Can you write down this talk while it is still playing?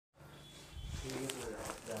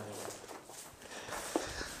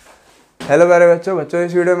Hello प्यारे बच्चों बच्चों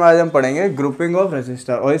इस वीडियो में आज हम पढ़ेंगे ग्रुपिंग ऑफ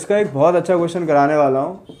रेसिस्टर और इसका एक बहुत अच्छा क्वेश्चन कराने वाला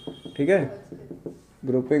हूँ। ठीक है,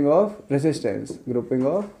 grouping of resistance, grouping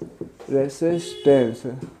of resistance.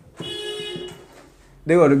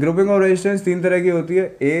 देखो ग्रुपिंग ऑफ रेजिस्टेंस तीन तरह की होती है,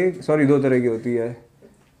 दो तरह की होती है।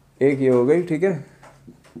 एक ये हो गई, ठीक है,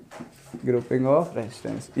 ग्रुपिंग ऑफ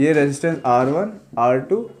रेजिस्टेंस। ये रेजिस्टेंस R1,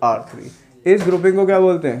 R2, R3, इस ग्रुपिंग को क्या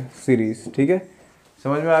बोलते हैं? सीरीज। ठीक है,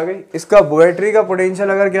 समझ में आ गई। इसका बैटरी का पोटेंशियल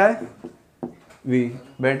अगर क्या है? V।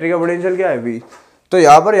 बैटरी का पोटेंशियल क्या है? V। तो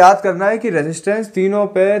यहाँ पर याद करना है कि रेजिस्टेंस तीनों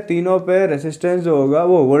पे रेजिस्टेंस जो होगा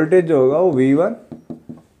वो वोल्टेज जो होगा वो V1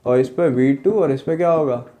 और इस पे V2 और इस पे क्या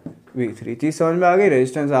होगा? V3। चीज़ समझ में आ गई।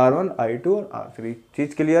 रेजिस्टेंस R1, I2 और R3।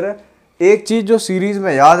 चीज़ क्लियर है। एक चीज़ जो सीरीज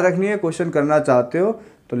में याद रखनी है, क्वेश्चन करना चाहते हो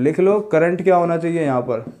तो लिख लो, करंट क्या होना चाहिए यहाँ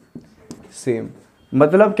पर? सेम।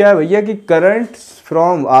 मतलब क्या है भैया कि current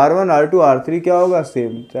from R1, R2, R3 क्या होगा?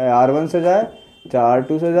 सेम। चाहे R1 से जाए, चाहे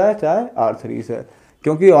R2 से जाए, चाहे R3 से।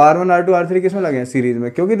 क्योंकि R1, R2, R3 किस में लगे हैं? सीरीज में।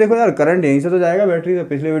 क्योंकि देखो यार, करंट यहीं से तो जाएगा बैटरी से,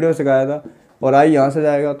 पिछले वीडियो में सिखाया था, और आई यहाँ से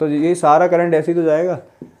जाएगा, तो ये सारा करंट ऐसे ही तो जाएगा।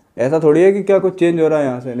 ऐसा थोड़ी है कि क्या कुछ चेंज हो रहा है,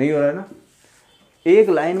 यहाँ से नहीं हो रहा है ना, एक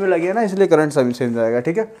लाइन में लगे है ना, इसलिए करंट सब सेम जाएगा।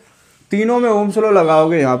 ठीक है, तीनों में ओम्स लॉ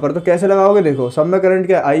लगाओगे यहाँ पर, तो कैसे लगाओगे? देखो सब में करंट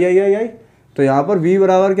क्या है? आई। तो यहाँ पर V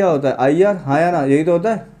बराबर क्या होता है? IR। हाँ या ना, यही तो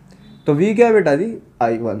होता है। तो V क्या है बेटा जी?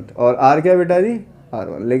 I1। और R क्या है बेटा जी?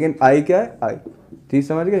 R1। लेकिन I क्या है? I। चीज़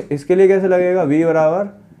समझ गए। इसके लिए कैसे लगेगा? V बराबर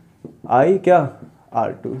I क्या?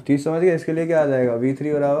 R2। चीज़ समझ गए। इसके लिए क्या आ जाएगा?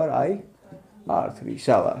 V3 बराबर I R3।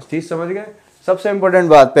 शाबाश, चीज़ समझ गए। सबसे इंपॉर्टेंट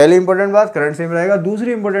बात, पहली इंपॉर्टेंट बात, करंट सेम रहेगा।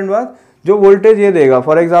 दूसरी इंपॉर्टेंट बात, जो वोल्टेज ये देगा,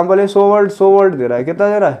 फॉर एग्जांपल ये 100 वोल्ट दे रहा है, कितना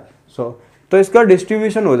दे रहा है? 100। तो इसका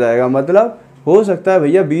डिस्ट्रीब्यूशन हो जाएगा। मतलब हो सकता है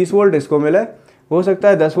भैया 20 वोल्ट इसको मिले, हो सकता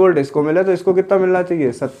है 10 वोल्ट इसको मिले, तो इसको कितना मिलना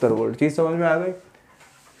चाहिए? 70 वोल्ट। चीज़ समझ में आ गई।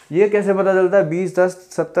 ये कैसे पता चलता है 20, 10,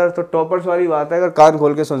 70? तो टॉपर्स वाली बात है, अगर कान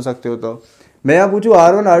खोल के सुन सकते हो तो। मैं यहाँ पूछूँ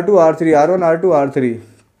R1, R2, R3, R1, R2, R3,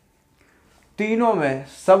 तीनों में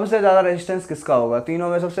सबसे ज़्यादा रेजिस्टेंस किसका होगा? तीनों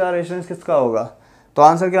में सबसे ज़्यादा रेजिस्टेंस किसका होगा? तो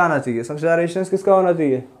आंसर क्या आना चाहिए? सबसे ज़्यादा रेजिस्टेंस किसका होना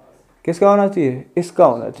चाहिए? किसका होना चाहिए? इसका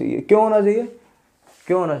होना चाहिए। क्यों होना चाहिए?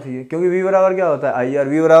 क्यों होना चाहिए? क्योंकि V बराबर क्या होता है? IR।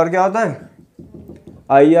 V बराबर क्या होता है?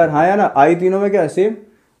 IR। हाँ या ना, I तीनों में क्या है? सेम।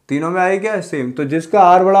 तीनों में I क्या है? सेम। तो जिसका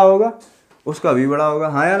R बड़ा होगा उसका V बड़ा होगा।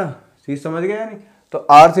 हाँ या ना, चीज़ समझ गए या नहीं? तो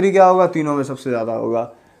R3 क्या होगा? तीनों में सबसे ज़्यादा होगा।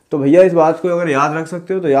 तो भैया इस बात को अगर याद रख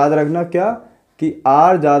सकते हो तो याद रखना क्या, कि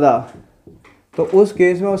R ज़्यादा, तो उस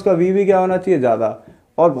केस में उसका V भी क्या होना चाहिए? ज़्यादा।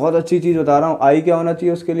 और बहुत अच्छी चीज़ बता रहा हूँ, I क्या होना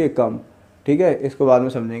चाहिए उसके लिए? कम। ठीक है, इसको बाद में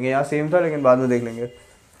समझेंगे। यहाँ सेम था लेकिन बाद में देख लेंगे।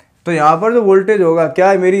 तो यहाँ पर जो वोल्टेज होगा, क्या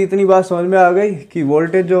है, मेरी इतनी बात समझ में आ गई कि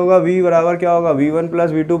वोल्टेज जो होगा V बराबर क्या होगा? V1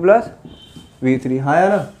 plus V2 plus V3। हाँ या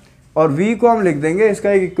ना। और V को हम लिख देंगे,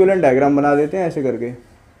 इसका एक इक्विवेलेंट डायग्राम बना देते हैं ऐसे करके,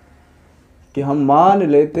 कि हम मान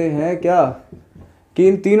लेते हैं क्या, कि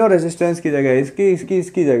इन तीनों रेजिस्टेंस की जगह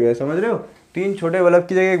इसकी जगह, समझ रहे हो, तीन छोटे बल्ब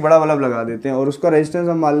की जगह एक बड़ा बल्ब लगा देते हैं, और उसका रेजिस्टेंस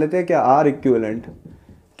हम मान लेते हैं क्या? R equivalent.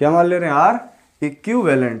 क्या मान ले रहे हैं? R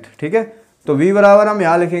equivalent. ठीक है, तो V बराबर हम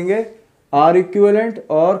यहाँ लिखेंगे R इक्विवेलेंट,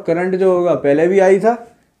 और करंट जो होगा पहले भी I था,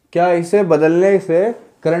 क्या इसे बदलने से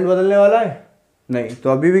करंट बदलने वाला है? नहीं, तो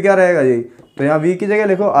अभी भी क्या रहेगा यही। तो यहाँ V की जगह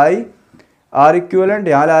लिखो I R इक्विवेलेंट,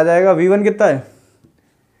 यहाँ आ जाएगा V1 कितना है?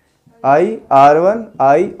 I R1,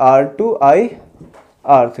 I R2, I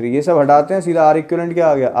R3। ये सब हटाते हैं, सीधा R इक्विवेलेंट क्या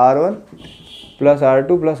आ गया? R1 plus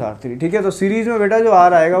R2 plus R3। ठीक है, तो सीरीज में बेटा जो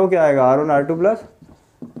R आएगा वो क्या आएगा? R1 R2 plus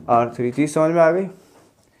R3। चीज़ समझ में आ गई।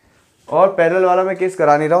 और पैरेलल वाला मैं केस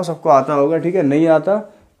करा नहीं रहा हूँ, सबको आता होगा। ठीक है, नहीं आता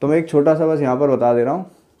तो मैं एक छोटा सा बस यहाँ पर बता दे रहा हूँ,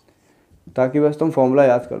 ताकि बस तुम फॉर्मूला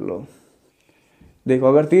याद कर लो। देखो,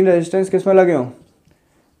 अगर तीन रेजिस्टेंस किस में लगे हों?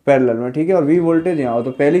 पैरेलल में। ठीक है, और V वोल्टेज यहाँ हो,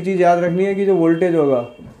 तो पहली चीज़ याद रखनी है कि जो वोल्टेज होगा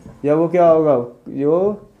या वो क्या होगा,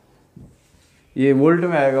 जो ये वोल्ट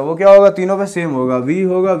में आएगा वो क्या होगा? तीनों पे सेम होगा। V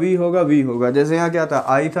होगा, V होगा, V होगा। जैसे यहाँ क्या था?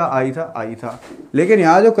 I था, I था, I था। लेकिन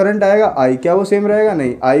यहाँ जो करंट आएगा I, क्या वो सेम रहेगा?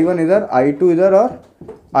 नहीं। I1 इधर, I2 इधर और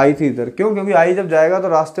I3 इधर। क्यों? क्योंकि I जब जाएगा तो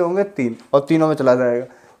रास्ते होंगे तीन, और तीनों में चला जाएगा।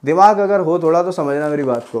 दिमाग अगर हो थोड़ा तो समझना मेरी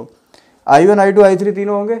बात को। I1, I2, I3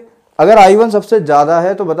 तीनों होंगे। अगर I1 सबसे ज़्यादा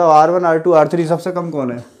है तो बताओ R1, R2, R3 सबसे कम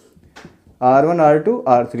कौन है? R1, R2,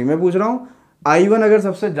 R3। मैं पूछ रहा हूँ, I1 अगर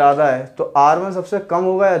सबसे ज़्यादा है तो R1 सबसे कम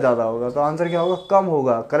होगा या ज़्यादा होगा? तो आंसर क्या होगा? कम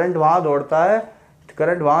होगा। करंट वहाँ दौड़ता है,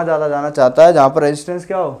 करंट वहाँ ज़्यादा जाना चाहता है जहाँ पर रेजिस्टेंस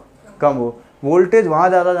क्या हो? कम हो। वोल्टेज वहाँ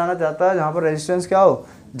ज़्यादा जाना चाहता है जहाँ पर रेजिस्टेंस क्या हो?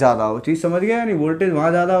 ज़्यादा हो। चीज़ समझ गया यानी, वोल्टेज वहाँ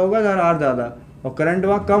ज़्यादा होगा जहाँ R ज़्यादा, और करंट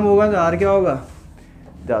वहाँ कम होगा तो R क्या होगा?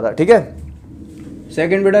 ज़्यादा। ठीक है,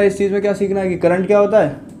 सेकेंड बेटा इस चीज़ में क्या सीखना है कि करंट क्या होता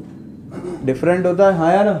है? डिफरेंट होता है।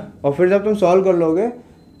 हाँ या ना। और फिर जब तुम सॉल्व कर लोगे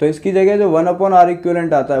तो इसकी जगह जो 1/R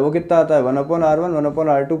इक्विवेलेंट आता है वो कितना आता है? 1/R1,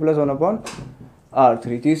 1/R2 plus 1/R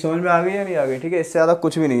R3। चीज़ समझ में आ गई या नहीं आ गई? ठीक है, इससे ज़्यादा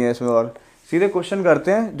कुछ भी नहीं है इसमें। और सीधे क्वेश्चन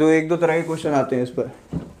करते हैं, जो एक दो तरह के क्वेश्चन आते हैं इस पर।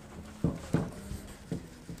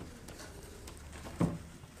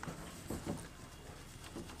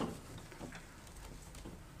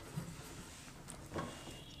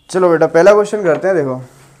 चलो बेटा पहला क्वेश्चन करते हैं। देखो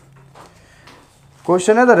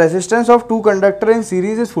क्वेश्चन है the resistance of to conductor in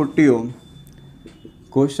series is 40 Om.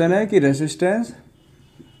 Question है कि रेजिस्टेंस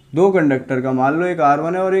दो कंडक्टर का, मान लो एक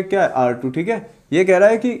R1 है और एक क्या है R2, ठीक है। ये कह रहा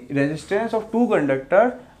है कि resistance of to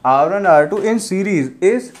conductor R1 R2 in series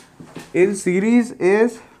is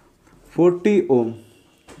 40 ओम।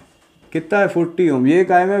 कितना है? 40 ओम। ये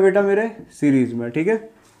कायम है बेटा मेरे सीरीज में, ठीक है।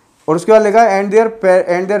 और उसके बाद लिखा है and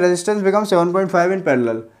there resistance become 7.5 in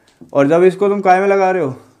parallel. और जब इसको तुम कायम में लगा रहे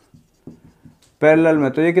हो पैरेलल में,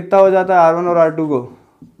 तो ये कितना हो जाता है R1 और R2 को?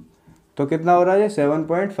 तो कितना हो रहा है ये?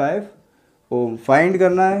 7.5 ओम। फाइंड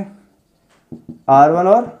करना है R1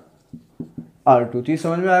 और R2। चीज़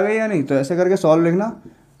समझ में आ गई या नहीं? तो ऐसे करके सॉल्व लिखना।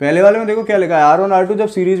 पहले वाले में देखो क्या लिखा है, R1 R2 जब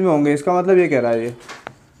सीरीज में होंगे, इसका मतलब ये कह रहा है ये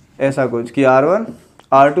ऐसा कुछ कि R1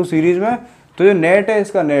 R2 सीरीज में, तो जो नेट है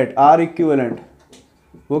इसका नेट R इक्विवेलेंट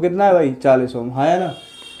वो कितना है भाई? 40 ओम। हाँ है ना?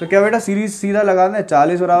 तो क्या बेटा सीरीज सीधा लगा दें,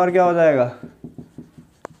 40 बराबर क्या हो जाएगा?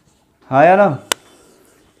 हाँ या ना?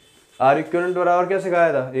 R इक्विवेलेंट बराबर क्या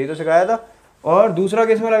सिखाया था? यही तो सिखाया था। और दूसरा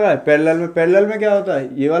किस में लगा है? पैरेलल में। पैरेलल में क्या होता है?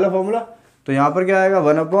 ये वाला फॉर्मूला। तो यहाँ पर क्या आएगा?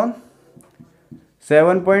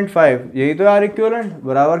 1/7.5, यही तो R इक्विवेलेंट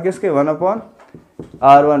बराबर किसके?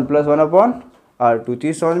 1/R1 plus 1/R2।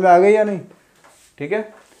 चीज़ समझ में आ गई या नहीं? ठीक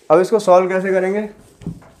है। अब इसको सॉल्व कैसे करेंगे?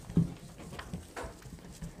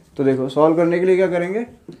 तो देखो सॉल्व करने के लिए क्या करेंगे,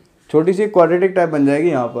 छोटी सी क्वाड्रेटिक टाइप बन जाएगी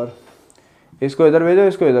यहाँ पर। इसको इधर भेजो,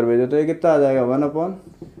 इसको इधर भेजो, तो ये कितना आ जाएगा?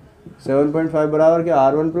 1/7.5 बराबर क्या?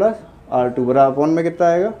 R1 प्लस R2 बराबर अपॉन में कितना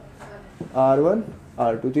आएगा? R1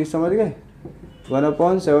 R2। चीज़ समझ गए?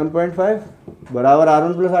 1/7.5 बराबर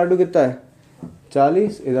R1 प्लस R2 कितना है?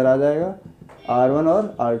 40। इधर आ जाएगा R1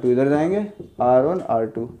 और R2, इधर जाएंगे R1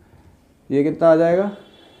 R2। ये कितना आ जाएगा?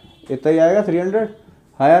 इतना ही आएगा 300।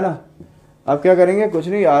 है ना? अब क्या करेंगे? कुछ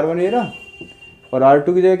नहीं, R1 ये ना, और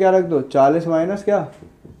R2 की जगह क्या रख दो? 40 माइनस क्या?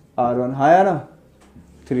 R1। है ना?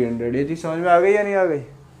 300। ये चीज़ समझ में आ गई या नहीं आ गई?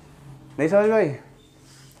 नहीं समझ में आई?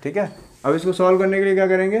 ठीक है। अब इसको सॉल्व करने के लिए क्या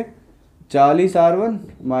करेंगे? 40 R1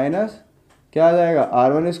 माइनस क्या आ जाएगा?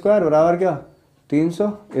 R1 स्क्वायर बराबर क्या?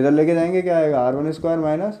 300। इधर लेके जाएंगे, क्या आएगा? R1 स्क्वायर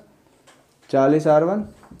माइनस 40 R1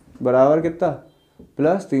 बराबर कितना?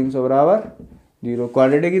 प्लस 300 बराबर 0।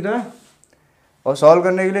 क्वाड्रेटिक की तरह। और सॉल्व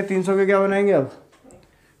करने के लिए 300 के क्या बनाएंगे? अब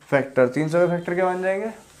फैक्टर। 300 के फैक्टर क्या बन जाएंगे?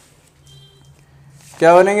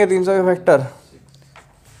 क्या बनेंगे 300 के फैक्टर?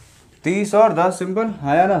 30 और 10 सिंपल।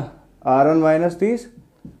 है ना? R1 माइनस 30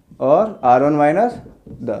 और R1 माइनस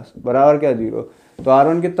 10 बराबर क्या? 0। तो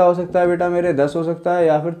R1 कितना हो सकता है बेटा मेरे? 10 हो सकता है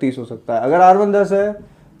या फिर 30 हो सकता है। अगर R1 10 है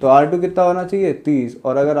तो R2 कितना होना चाहिए? 30।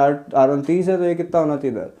 और अगर R1 30 है तो ये कितना होना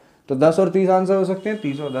चाहिए? 10। तो 10 और 30 आंसर हो सकते हैं,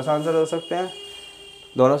 30 और 10 आंसर हो सकते हैं।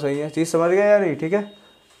 दोनों सही है। चीज़ समझ गए या नहीं? ठीक है।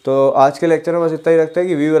 तो आज के लेक्चर में बस इतना ही रखते हैं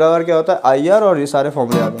कि V बराबर क्या होता है? IR, और ये सारे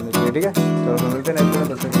फॉर्मूले याद होने चाहिए। ठीक है। चलो मिलते हैं नेक्स्ट में।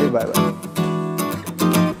 तब तक के लिए बाय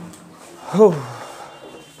बाय।